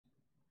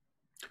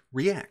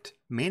React,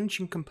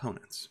 managing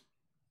components.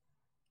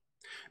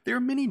 There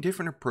are many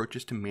different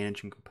approaches to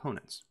managing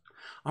components.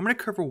 I'm going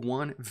to cover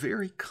one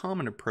very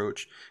common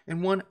approach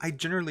and one I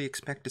generally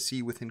expect to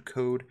see within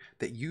code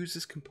that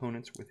uses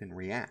components within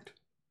React.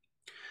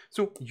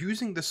 So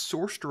using the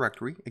source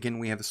directory, again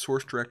we have a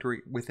source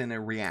directory within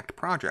a React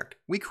project,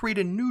 we create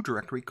a new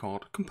directory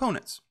called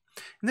components.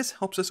 And this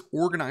helps us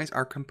organize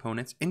our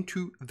components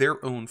into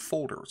their own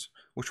folders,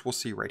 which we'll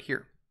see right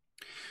here.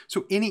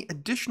 So any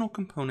additional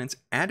components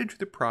added to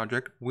the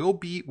project will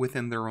be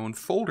within their own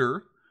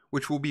folder,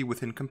 which will be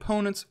within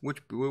components, which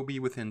will be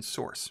within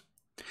source.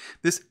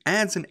 This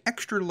adds an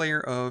extra layer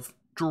of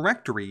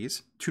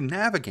directories to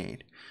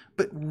navigate,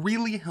 but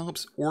really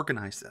helps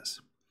organize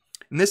this.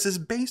 And this is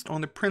based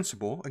on the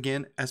principle,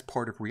 again, as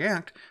part of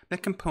React,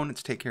 that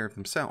components take care of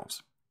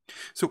themselves.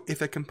 So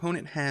if a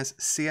component has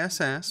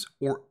CSS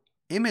or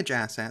image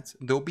assets,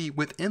 they'll be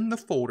within the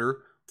folder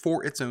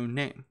for its own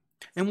name.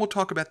 And we'll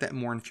talk about that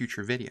more in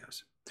future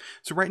videos.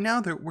 So right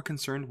now we're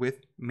concerned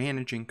with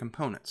managing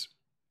components.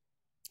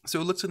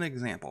 So let's look at an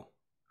example.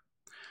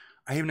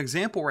 I have an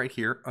example right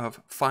here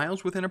of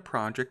files within a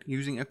project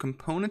using a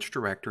components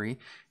directory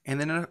and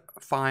then a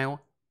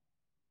file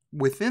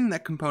within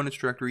that components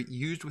directory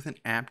used within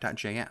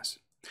app.js.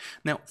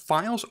 Now,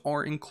 files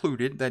are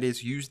included, that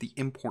is, use the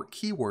import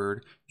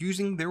keyword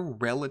using their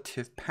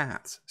relative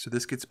paths. So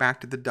this gets back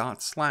to the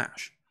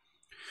 /.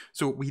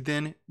 So we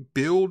then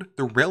build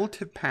the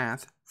relative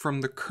path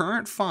from the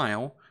current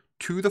file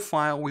to the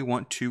file we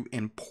want to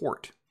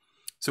import.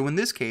 So in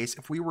this case,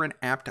 if we were in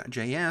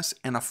app.js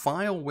and a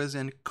file was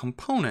in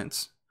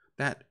components,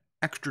 that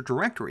extra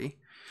directory,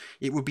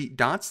 it would be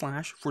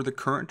 / for the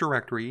current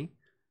directory,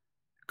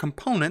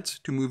 components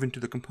to move into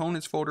the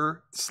components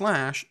folder,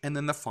 / and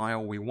then the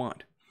file we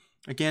want.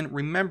 Again,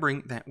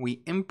 remembering that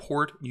we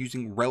import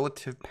using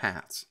relative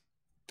paths.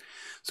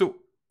 So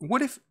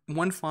what if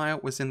one file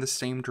was in the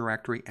same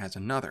directory as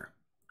another?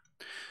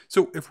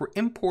 So if we're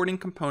importing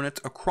components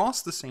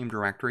across the same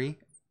directory,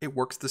 it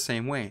works the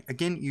same way,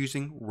 again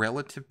using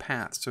relative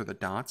paths, so the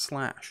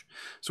 /.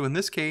 So in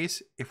this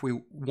case, if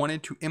we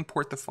wanted to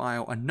import the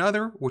file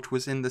another, which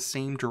was in the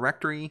same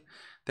directory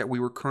that we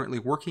were currently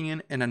working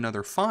in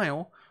another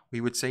file,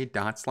 we would say /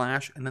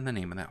 and then the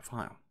name of that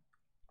file.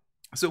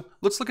 So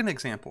let's look at an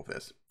example of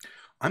this.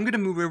 I'm going to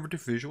move over to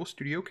Visual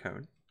Studio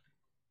Code.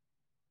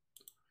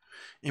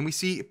 And we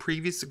see a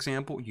previous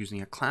example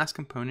using a class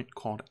component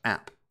called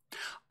app.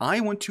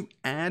 I want to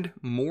add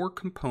more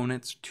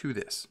components to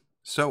this.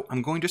 So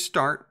I'm going to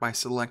start by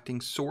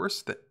selecting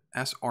source, the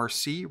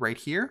src right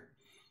here,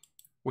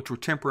 which will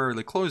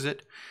temporarily close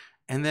it.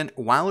 And then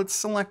while it's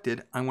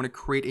selected, I want to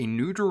create a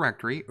new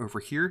directory over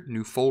here,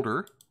 new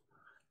folder,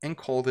 and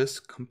call this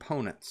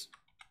components.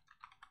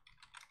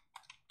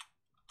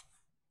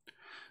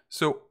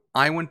 So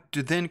I want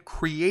to then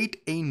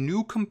create a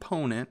new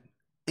component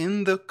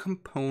in the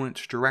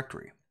components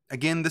directory.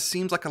 Again, this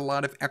seems like a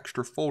lot of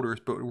extra folders,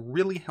 but it will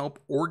really help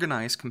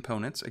organize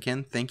components,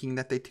 again, thinking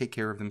that they take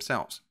care of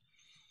themselves.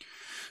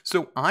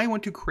 So I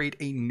want to create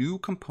a new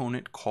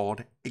component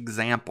called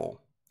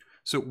example.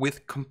 So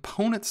with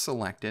components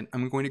selected,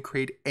 I'm going to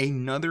create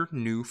another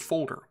new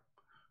folder.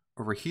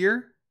 Over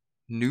here,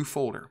 new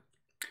folder.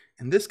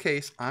 In this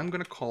case, I'm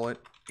going to call it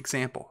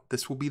example.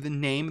 This will be the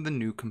name of the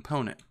new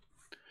component.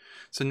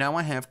 So now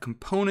I have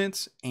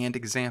components and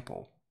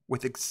example.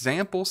 With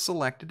example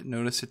selected,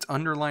 notice it's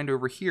underlined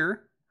over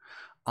here.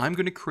 I'm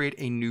going to create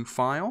a new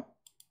file.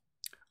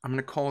 I'm going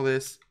to call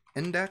this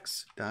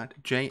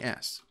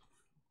index.js.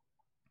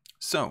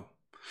 So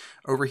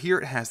over here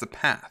it has the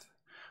path.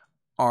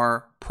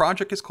 Our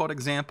project is called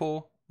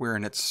example. We're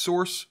in its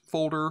source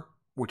folder,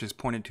 which is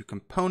pointed to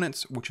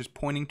components, which is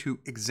pointing to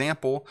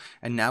example,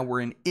 and now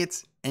we're in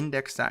its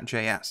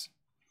index.js.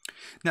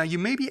 Now you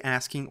may be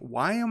asking,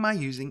 why am I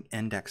using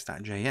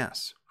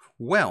index.js?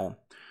 Well,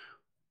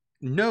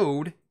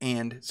 Node,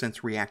 and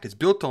since React is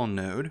built on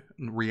Node,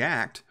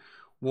 React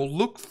will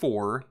look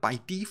for, by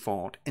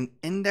default, an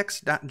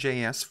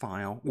index.js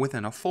file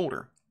within a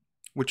folder,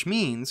 which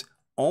means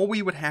all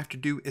we would have to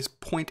do is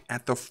point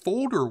at the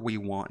folder we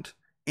want,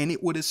 and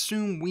it would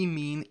assume we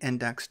mean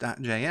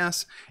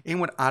index.js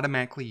and would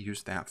automatically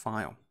use that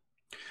file.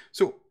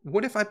 So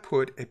what if I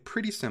put a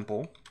pretty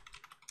simple,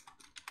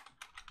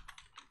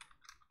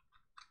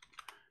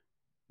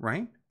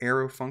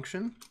 arrow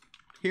function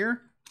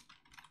here,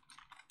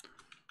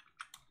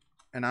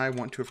 and I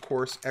want to, of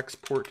course,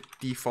 export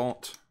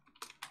default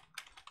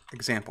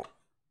example.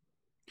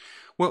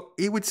 Well,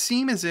 it would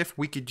seem as if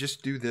we could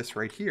just do this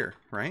right here,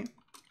 right?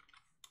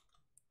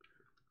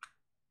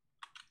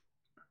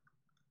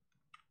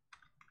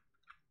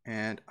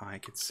 And I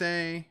could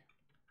say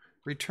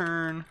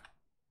return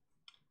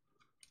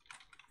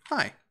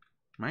hi,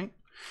 right?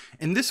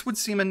 And this would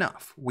seem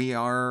enough. We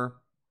are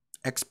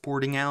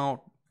exporting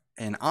out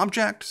an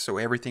object, so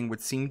everything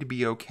would seem to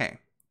be okay.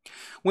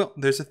 Well,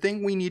 there's a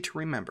thing we need to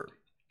remember.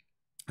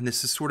 And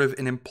this is sort of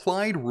an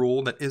implied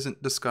rule that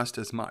isn't discussed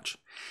as much.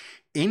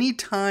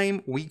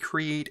 Anytime we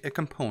create a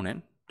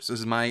component, this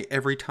is my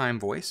every time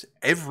voice,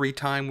 every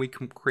time we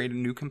create a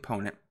new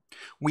component,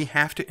 we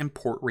have to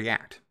import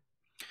React.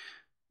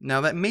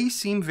 Now that may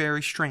seem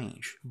very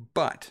strange,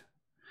 but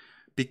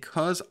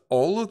because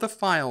all of the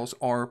files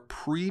are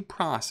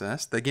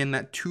pre-processed, again,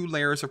 that 2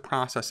 layers of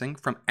processing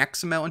from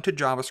XML into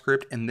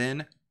JavaScript and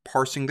then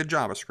parsing the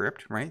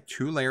JavaScript, right?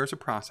 2 layers of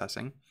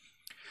processing.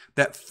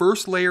 That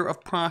first layer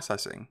of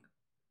processing,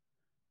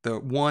 the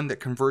one that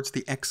converts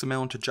the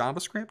XML into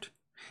JavaScript,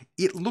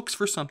 it looks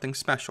for something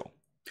special.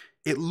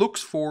 It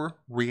looks for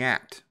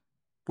React,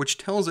 which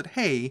tells it,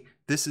 hey,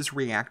 this is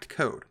React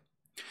code.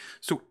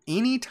 So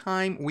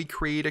anytime we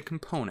create a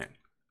component,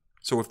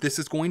 so if this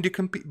is going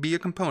to be a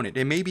component,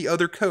 it may be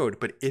other code,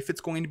 but if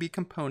it's going to be a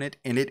component,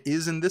 and it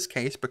is in this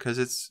case because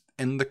it's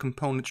in the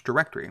components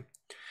directory,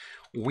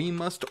 we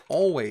must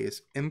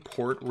always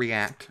import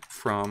React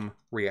from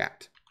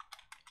React.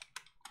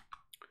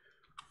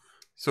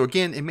 So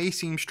again, it may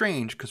seem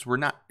strange because we're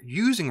not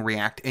using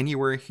React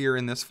anywhere here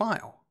in this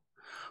file,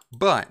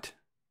 but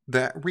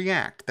that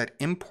React, that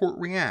import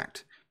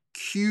React,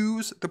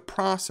 queues the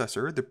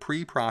processor, the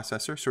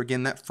preprocessor, so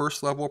again, that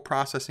first level of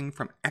processing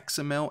from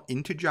XML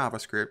into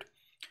JavaScript,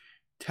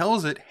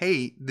 tells it,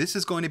 hey, this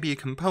is going to be a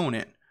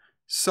component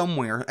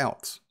somewhere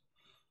else.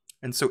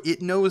 And so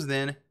it knows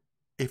then,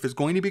 if it's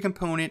going to be a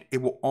component,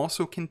 it will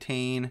also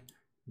contain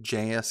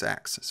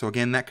JSX. So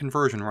again, that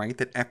conversion, right?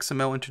 That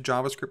XML into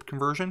JavaScript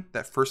conversion,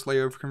 that first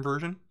layer of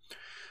conversion.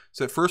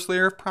 So that first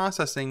layer of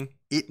processing,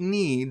 it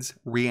needs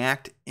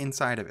React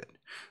inside of it.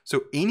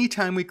 So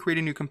anytime we create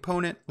a new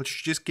component, let's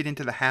just get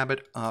into the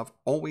habit of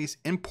always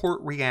import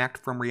React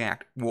from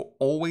React. It will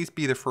always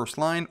be the first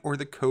line or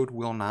the code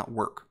will not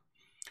work.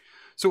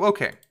 So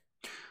okay,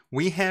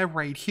 we have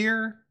right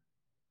here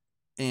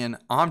an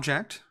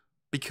object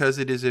because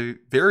it is a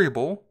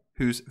variable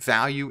whose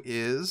value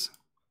is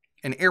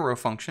an arrow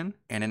function,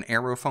 and an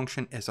arrow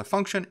function is a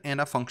function, and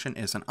a function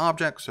is an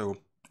object, so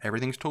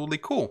everything's totally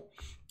cool.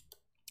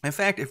 In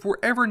fact, if we're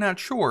ever not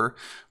sure,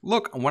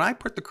 look, when I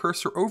put the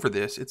cursor over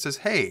this, it says,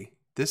 hey,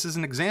 this is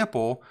an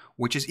example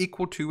which is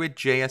equal to a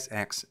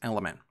JSX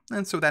element.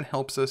 And so that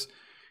helps us,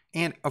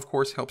 and of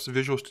course helps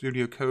Visual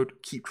Studio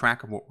Code keep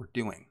track of what we're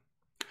doing.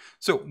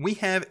 So we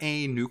have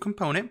a new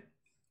component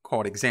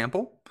called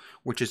example,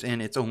 which is in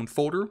its own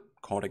folder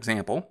called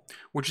example,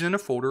 which is in a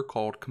folder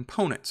called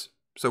components.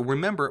 So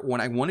remember, when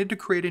I wanted to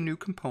create a new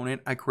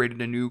component, I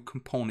created a new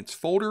components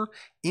folder.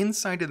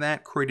 Inside of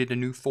that, created a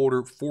new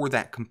folder for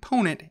that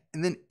component.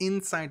 And then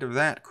inside of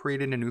that,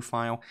 created a new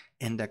file,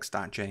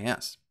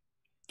 index.js.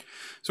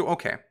 So,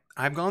 okay,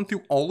 I've gone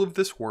through all of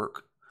this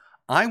work.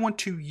 I want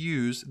to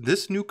use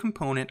this new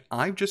component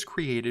I've just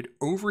created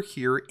over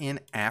here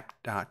in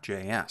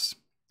app.js.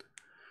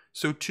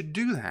 So to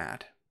do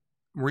that,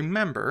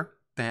 remember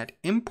that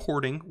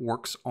importing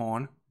works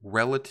on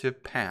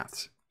relative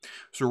paths.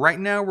 So right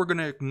now we're going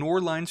to ignore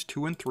lines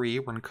 2 and 3.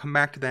 We're going to come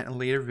back to that in a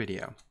later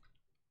video.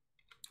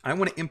 I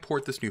want to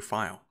import this new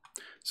file.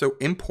 So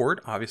import,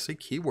 obviously,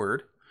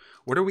 keyword.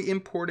 What are we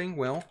importing?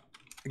 Well,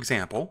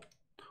 example,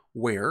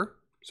 where,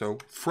 so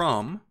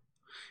from,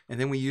 and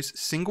then we use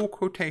single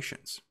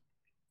quotations.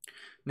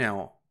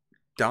 Now,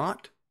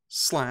 dot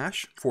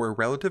slash for a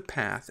relative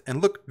path.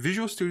 And look,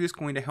 Visual Studio is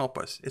going to help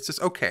us. It says,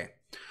 okay,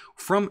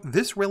 from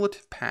this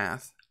relative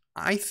path,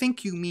 I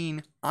think you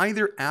mean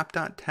either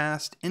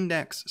app.test,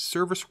 index,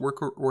 service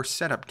worker, or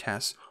setup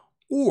tests,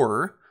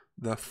 or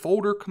the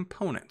folder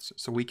components.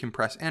 So we can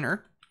press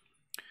enter,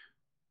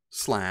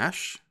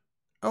 slash,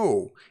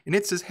 oh, and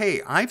it says,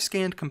 hey, I've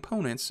scanned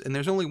components, and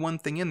there's only one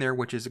thing in there,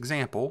 which is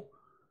example,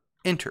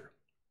 enter.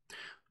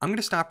 I'm going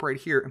to stop right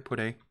here and put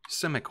a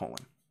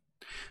semicolon.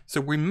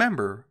 So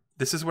remember,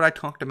 this is what I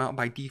talked about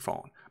by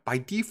default. By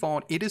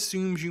default, it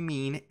assumes you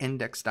mean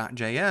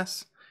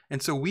index.js,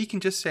 and so we can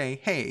just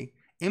say, hey,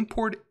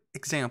 import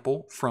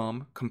example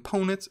from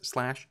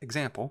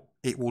components/example.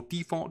 It will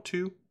default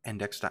to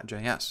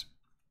index.js.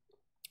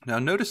 Now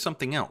notice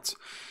something else.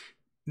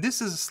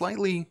 This is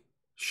slightly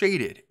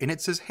shaded and it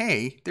says,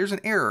 hey, there's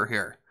an error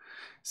here.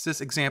 It says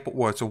example,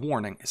 well, it's a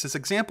warning. It says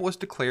example is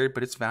declared,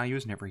 but its value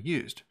is never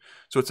used.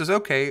 So it says,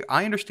 okay,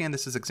 I understand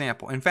this is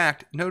example. In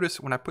fact, notice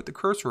when I put the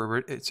cursor over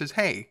it, it says,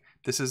 hey,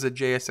 this is a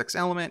JSX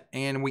element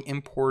and we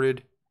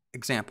imported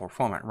example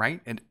from it,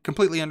 right? It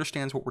completely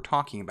understands what we're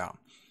talking about.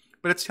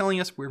 But it's telling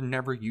us we're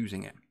never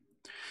using it.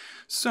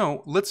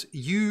 So let's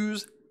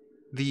use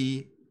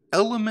the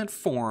element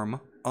form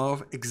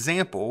of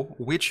example,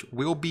 which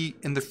will be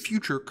in the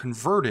future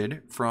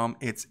converted from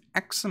its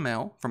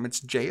XML, from its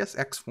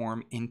JSX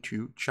form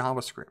into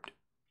JavaScript.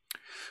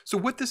 So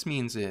what this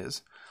means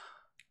is,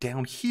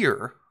 down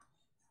here,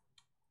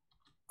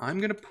 I'm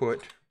going to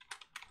put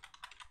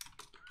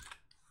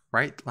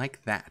right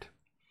like that.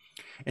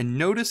 And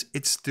notice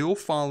it still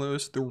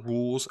follows the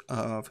rules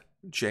of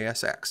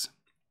JSX.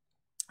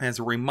 As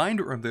a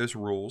reminder of those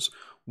rules,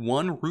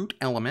 one root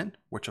element,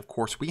 which of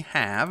course we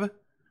have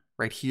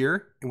right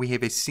here, and we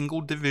have a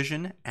single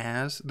division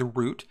as the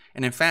root.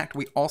 And in fact,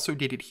 we also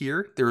did it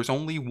here. There is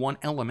only one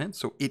element,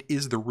 so it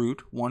is the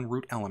root, one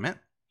root element.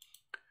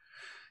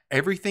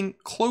 Everything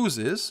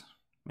closes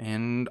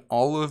And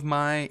all of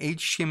my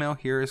HTML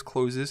here is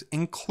closes,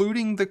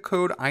 including the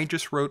code I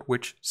just wrote,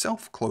 which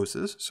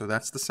self-closes. So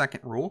that's the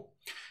second rule.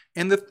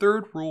 And the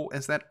third rule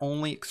is that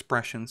only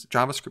expressions,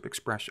 JavaScript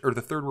expression, or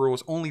the third rule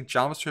is only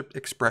JavaScript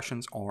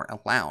expressions are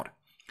allowed.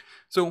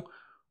 So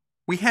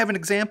we have an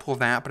example of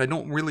that, but I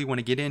don't really want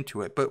to get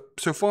into it. But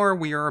so far,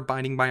 we are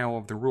abiding by all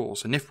of the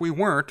rules. And if we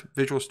weren't,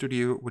 Visual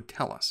Studio would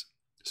tell us.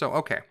 So,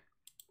 okay.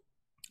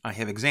 I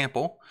have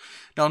example.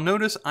 Now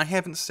notice I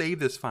haven't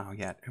saved this file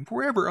yet. If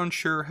we're ever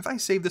unsure, have I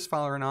saved this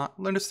file or not,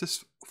 notice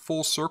this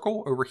full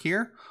circle over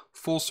here,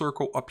 full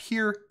circle up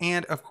here,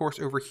 and of course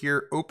over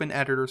here, open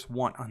editors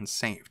want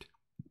unsaved.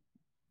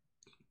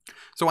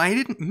 So I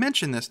didn't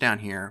mention this down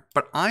here,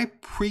 but I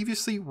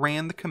previously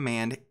ran the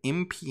command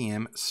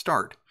npm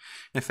start.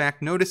 In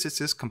fact, notice it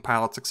says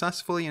compiled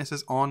successfully and it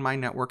says on my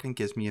network and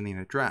gives me an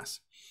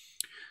address.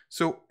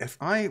 So if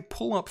I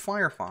pull up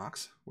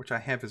Firefox, which I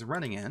have is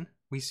running in,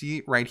 we see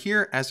it right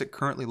here as it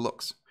currently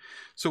looks.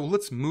 So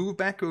let's move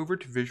back over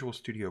to Visual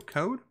Studio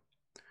Code.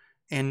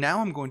 And now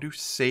I'm going to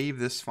save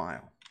this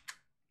file.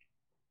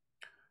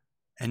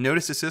 And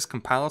notice it says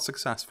compiled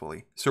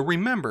successfully. So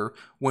remember,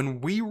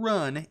 when we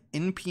run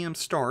npm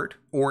start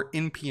or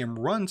npm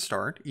run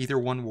start, either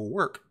one will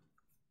work.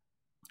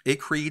 It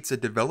creates a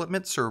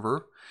development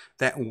server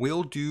that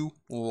will do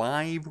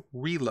live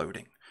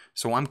reloading.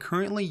 So I'm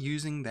currently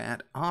using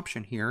that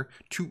option here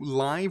to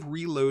live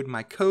reload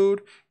my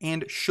code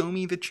and show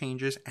me the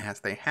changes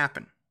as they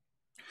happen.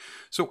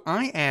 So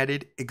I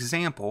added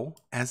example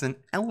as an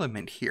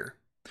element here.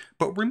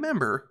 But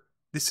remember,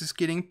 this is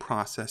getting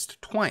processed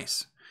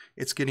twice.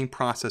 It's getting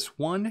processed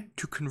one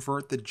to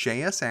convert the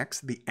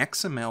JSX, the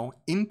XML,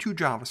 into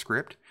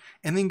JavaScript,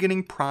 and then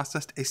getting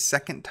processed a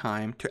second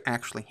time to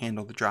actually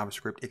handle the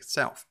JavaScript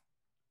itself.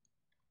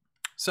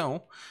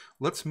 So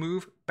let's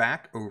move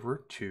back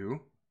over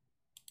to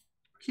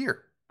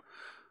here.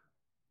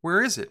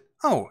 Where is it?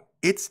 Oh,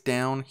 it's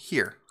down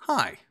here.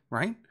 Hi,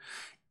 right?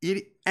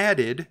 It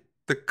added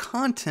the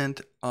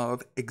content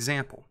of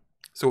example.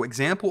 So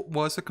example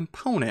was a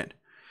component,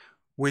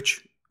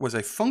 which was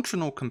a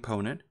functional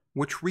component,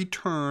 which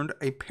returned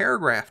a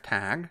paragraph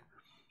tag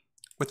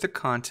with the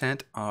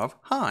content of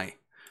hi,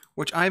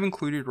 which I've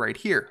included right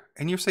here.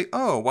 And you say,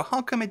 oh, well,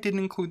 how come it didn't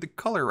include the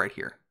color right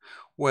here?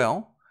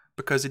 Well,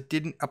 because it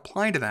didn't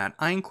apply to that,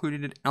 I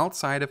included it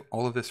outside of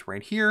all of this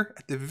right here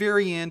at the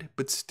very end,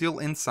 but still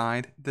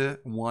inside the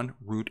one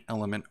root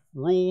element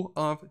rule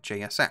of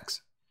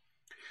JSX.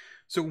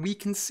 So we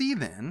can see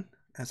then,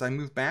 as I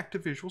move back to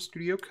Visual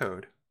Studio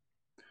Code,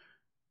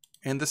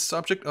 and the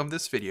subject of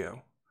this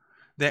video,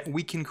 that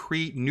we can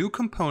create new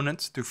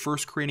components through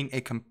first creating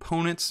a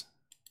components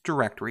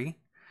directory,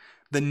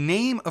 the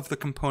name of the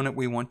component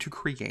we want to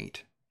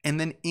create, and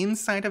then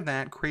inside of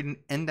that create an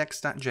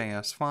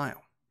index.js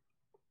file.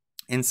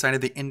 Inside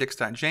of the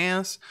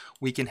index.js,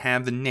 we can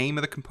have the name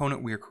of the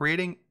component we are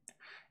creating.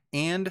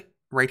 And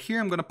right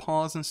here, I'm going to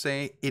pause and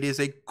say it is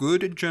a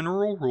good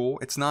general rule.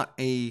 It's not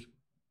a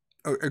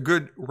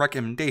good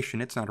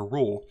recommendation. It's not a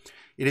rule.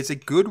 It is a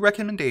good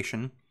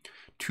recommendation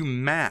to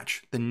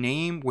match the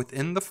name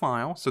within the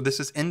file. So this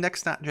is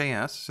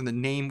index.js. So the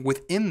name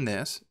within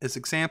this is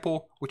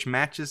example, which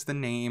matches the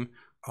name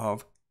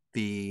of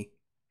the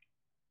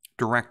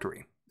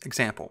directory.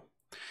 Example.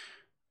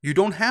 You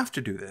don't have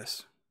to do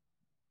this,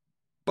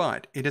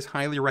 but it is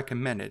highly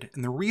recommended.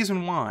 And the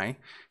reason why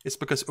is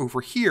because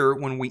over here,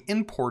 when we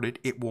import it,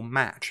 it will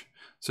match.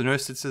 So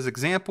notice it says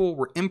example,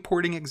 we're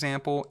importing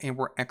example, and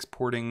we're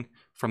exporting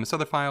from this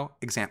other file,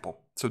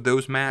 example. So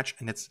those match,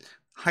 and it's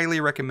highly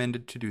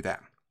recommended to do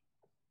that.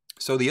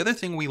 So the other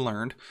thing we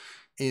learned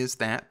is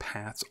that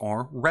paths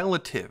are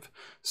relative.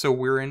 So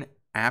we're in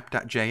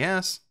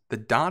app.js, the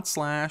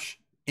 //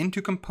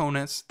 into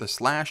components,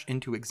 the /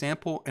 into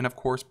example, and of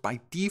course,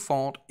 by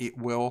default, it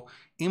will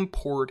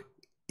import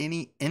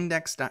any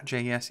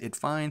index.js it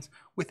finds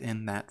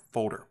within that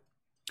folder.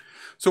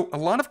 So a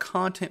lot of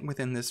content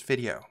within this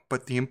video,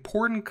 but the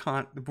important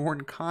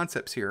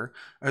concepts here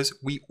is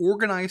we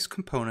organize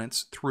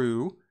components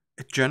through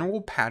a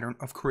general pattern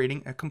of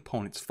creating a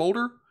components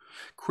folder,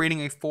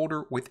 creating a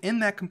folder within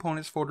that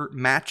components folder,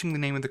 matching the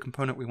name of the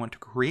component we want to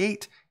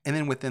create, and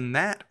then within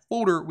that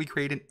folder, we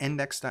create an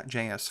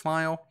index.js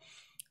file,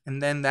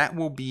 and then that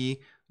will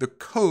be the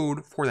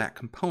code for that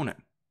component.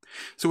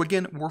 So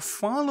again, we're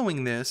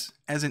following this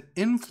as an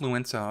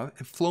influence of,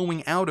 and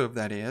flowing out of,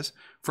 that is,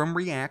 from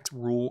React's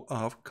rule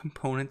of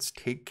components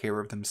take care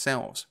of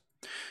themselves.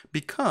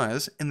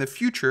 Because in the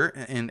future,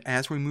 and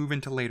as we move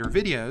into later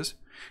videos,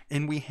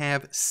 and we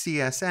have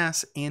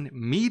CSS and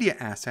media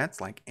assets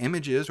like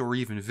images or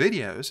even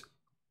videos,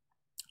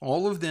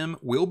 all of them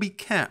will be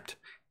kept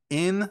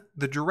in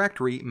the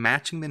directory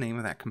matching the name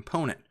of that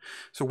component.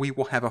 So we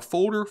will have a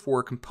folder for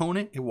a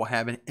component, it will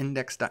have an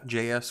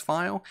index.js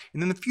file,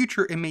 and in the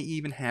future it may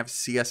even have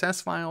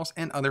CSS files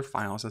and other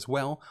files as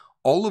well,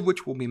 all of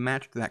which will be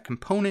matched to that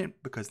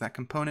component because that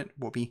component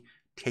will be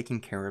taking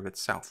care of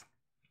itself.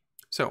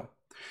 So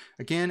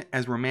again,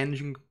 as we're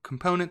managing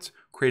components,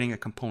 creating a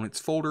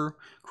components folder,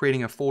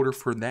 creating a folder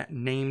for that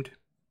named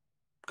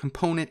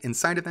component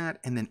inside of that,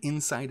 and then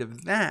inside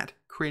of that,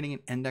 creating an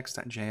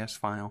index.js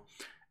file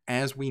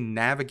as we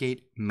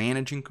navigate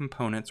managing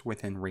components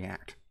within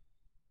React.